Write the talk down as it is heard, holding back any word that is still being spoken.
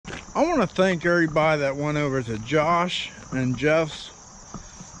I want to thank everybody that went over to Josh and Jeff's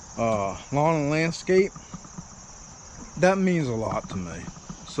Lawn and Landscape. That means a lot to me.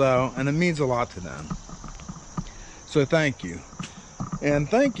 So, and it means a lot to them. So thank you. And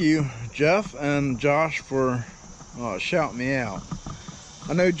thank you, Jeff and Josh, for shouting me out.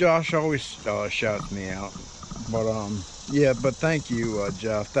 I know Josh always shouts me out, but yeah, but thank you,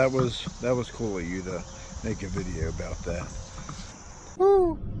 Jeff. That was cool of you to make a video about that.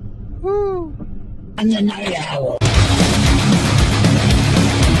 Woo, woo. I'm the night owl.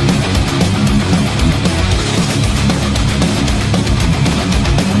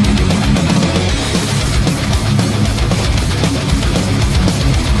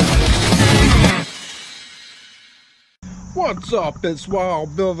 What's up? It's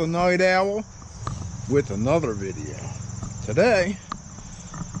Wild Bill the Night Owl with another video. Today,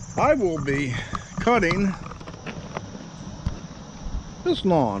 I will be cutting this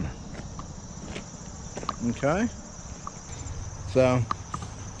lawn. Okay? So,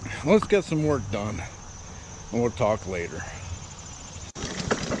 let's get some work done and we'll talk later.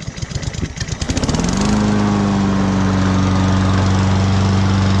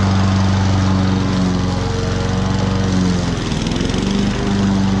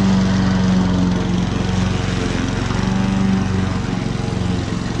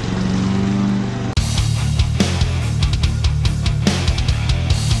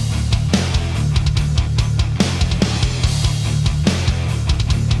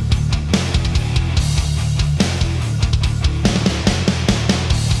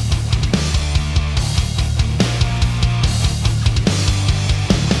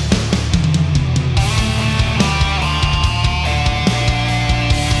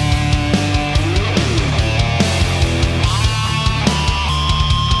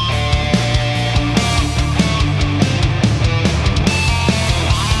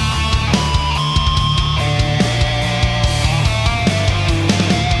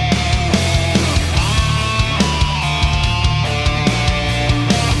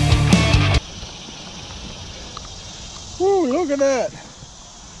 Woo, look at that.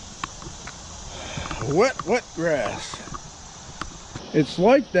 Wet grass. It's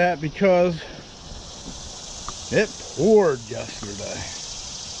like that because it poured yesterday.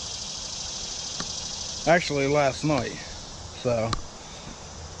 Actually last night. So,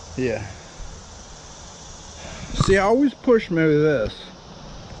 yeah. See, I always push mow this.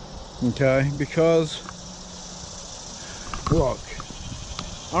 Okay, because look,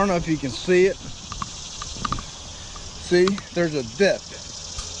 I don't know if you can see it. See, there's a dip.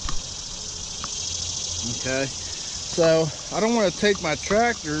 Okay, so I don't want to take my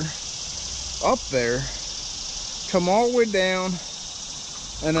tractor up there, come all the way down,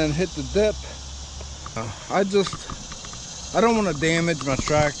 and then hit the dip. I don't want to damage my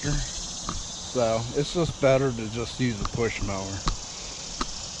tractor, so it's just better to just use a push mower.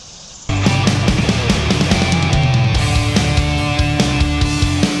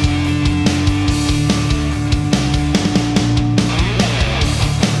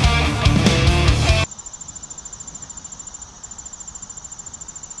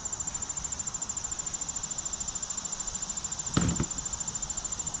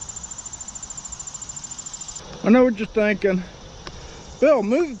 I know what you're thinking. Bill,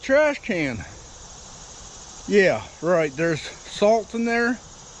 move the trash can. Yeah, right. There's salt in there.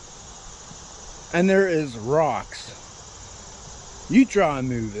 And there is rocks. You try and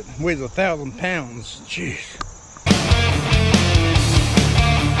move it. It weighs 1,000 pounds. Jeez.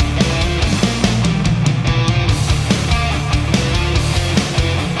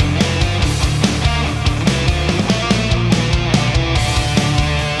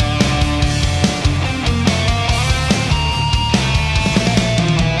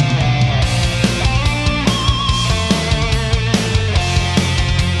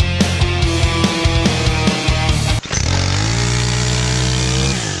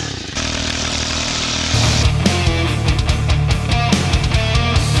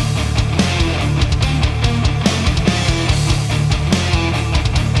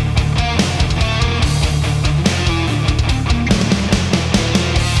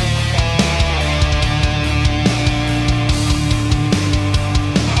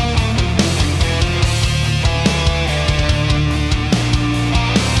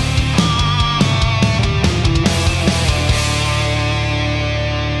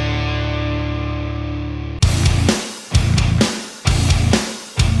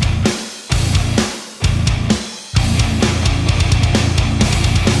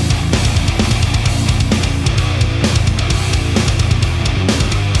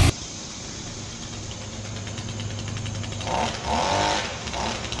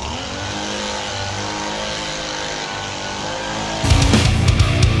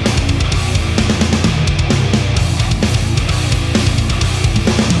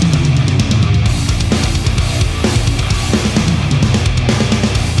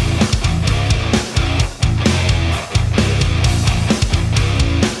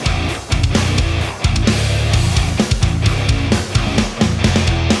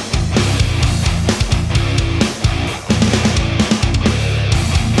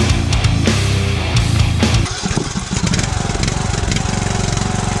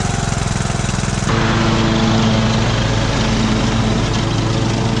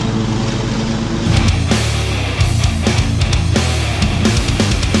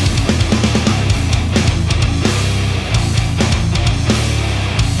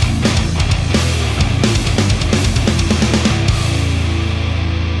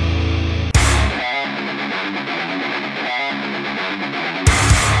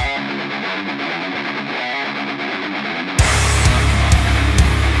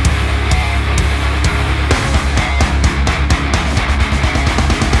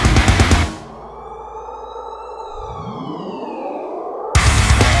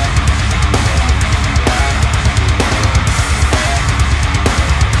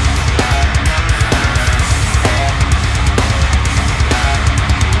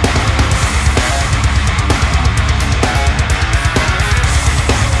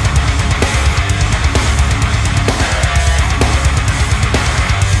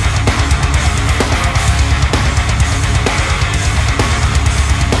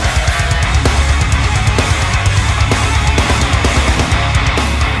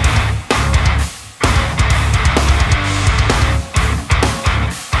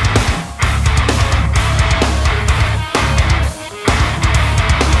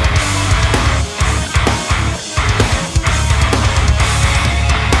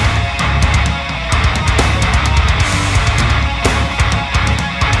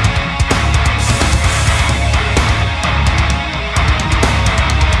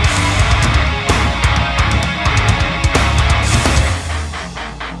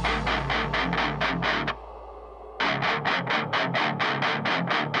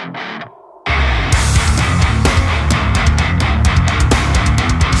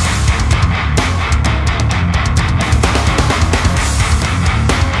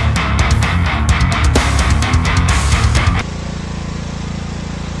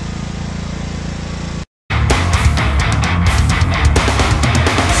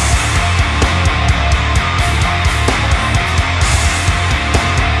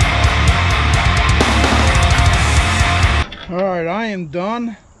 I am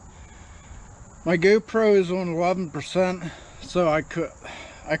done. My GoPro is on 11%, so I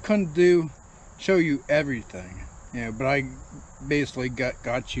couldn't show you everything, you know, but I basically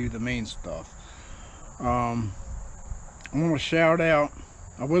got you the main stuff. I want to shout out,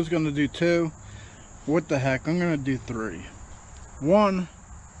 I was going to do 2. What the heck, I'm going to do 3. 1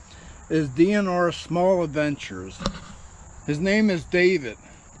 is DNR Small Adventures. His name is David.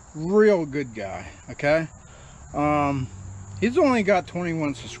 Real good guy, okay? He's only got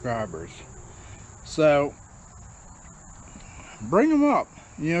 21 subscribers. So, bring him up.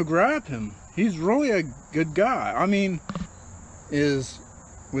 You know, grab him. He's really a good guy. I mean, is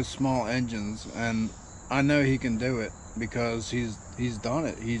with small engines, and I know he can do it because he's done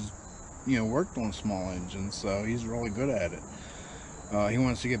it. He's, you know, worked on small engines, so he's really good at it. He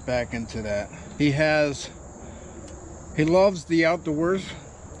wants to get back into that. He loves the outdoors.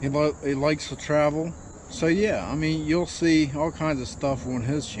 He likes to travel. So yeah, I mean, you'll see all kinds of stuff on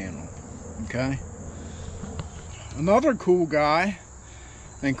his channel. Okay. Another cool guy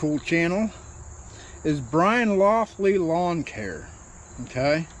and cool channel is Brian Loftley Lawn Care.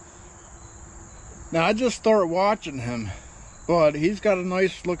 Okay. Now I just started watching him, but he's got a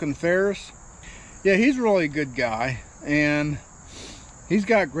nice looking Ferris. Yeah, he's really a good guy, and he's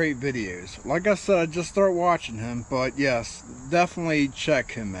got great videos. Like I said, I just started watching him, but yes, definitely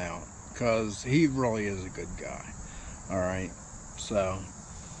check him out because he really is a good guy. Alright, so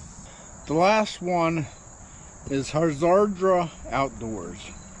the last one is Hazardra Outdoors.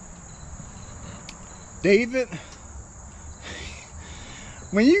 David,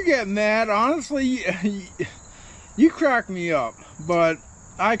 when you get mad, honestly, you crack me up, but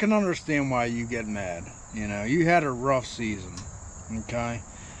I can understand why you get mad. You know, you had a rough season, okay?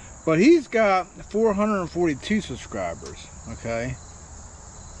 But he's got 442 subscribers, okay?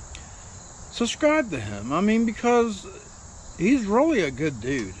 Subscribe to him. I mean, because he's really a good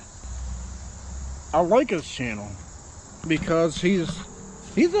dude. I like his channel because he's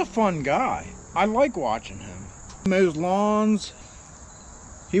a fun guy. I like watching him. He mows lawns.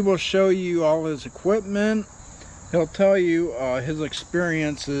 He will show you all his equipment. He'll tell you his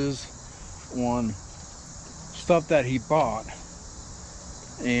experiences on stuff that he bought.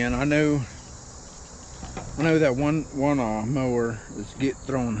 And I know that one mower is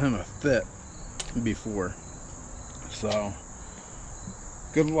throwing him a fit before. So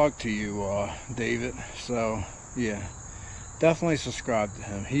good luck to you, David. So yeah, definitely subscribe to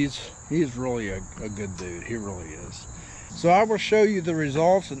him. He's really a good dude. He really is. So I will show you the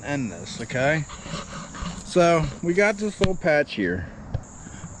results and end this, okay? So we got this little patch here.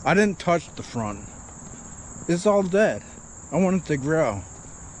 I didn't touch the front. It's all dead. I want it to grow.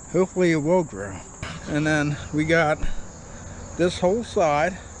 Hopefully it will grow. And then we got this whole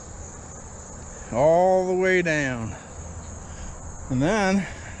side all the way down. And then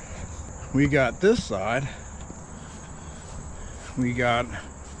we got this side. We got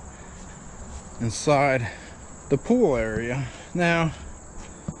inside the pool area. Now,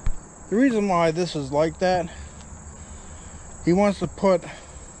 the reason why this is like that, he wants to put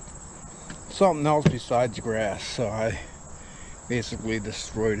something else besides grass, so I basically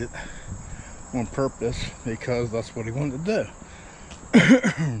destroyed it on purpose because that's what he wanted to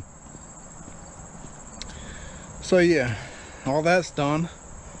do. So yeah, all that's done,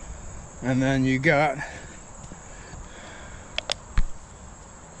 and then you got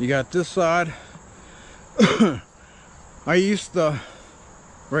this side. I used to,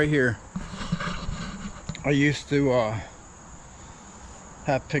 right here, I used to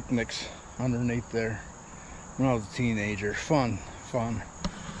have picnics underneath there when I was a teenager. Fun.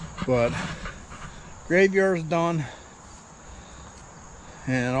 But graveyard's done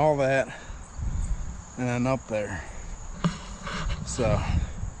and all that, and then up there. So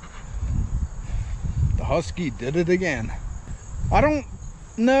the Husky did it again. I don't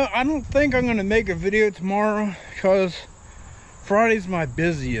think I'm gonna make a video tomorrow because Friday's my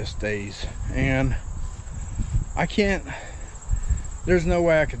busiest days, and I can't, there's no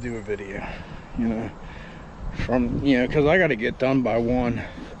way I could do a video, you know, because I got to get done by 1,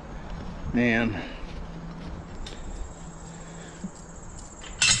 and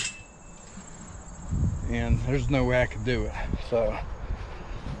there's no way I could do it. So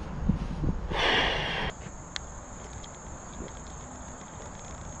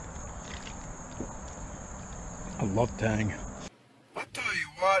I love Tang. I tell you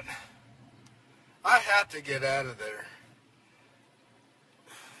what, I had to get out of there.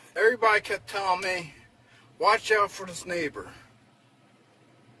 Everybody kept telling me, watch out for this neighbor.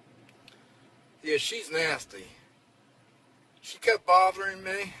 Yeah, she's nasty. She kept bothering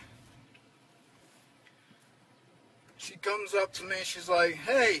me. she comes up to me, she's like,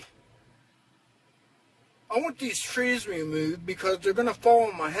 hey, I want these trees removed because they're going to fall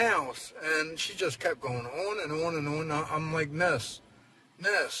on my house. And she just kept going on and on and on. I'm like, miss.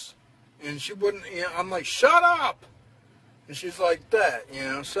 And she wouldn't, I'm like, shut up. And she's like that,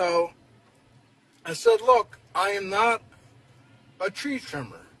 So I said, look, I am not a tree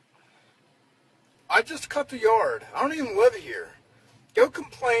trimmer. I just cut the yard. I don't even live here. Go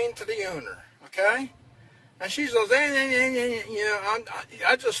complain to the owner, okay? And she says,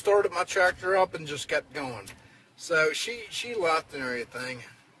 I just started my tractor up and just kept going. So she left and everything.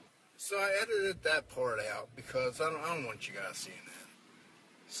 So I edited that part out because I don't want you guys seeing that.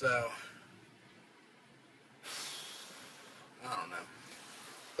 So, I don't know.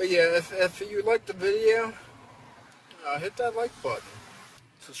 But yeah, if you like the video, hit that like button.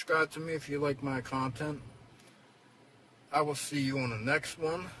 Subscribe to me if you like my content. I will see you on the next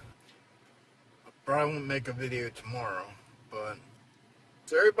one. I probably won't make a video tomorrow, but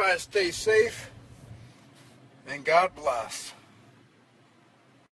so everybody stay safe and God bless.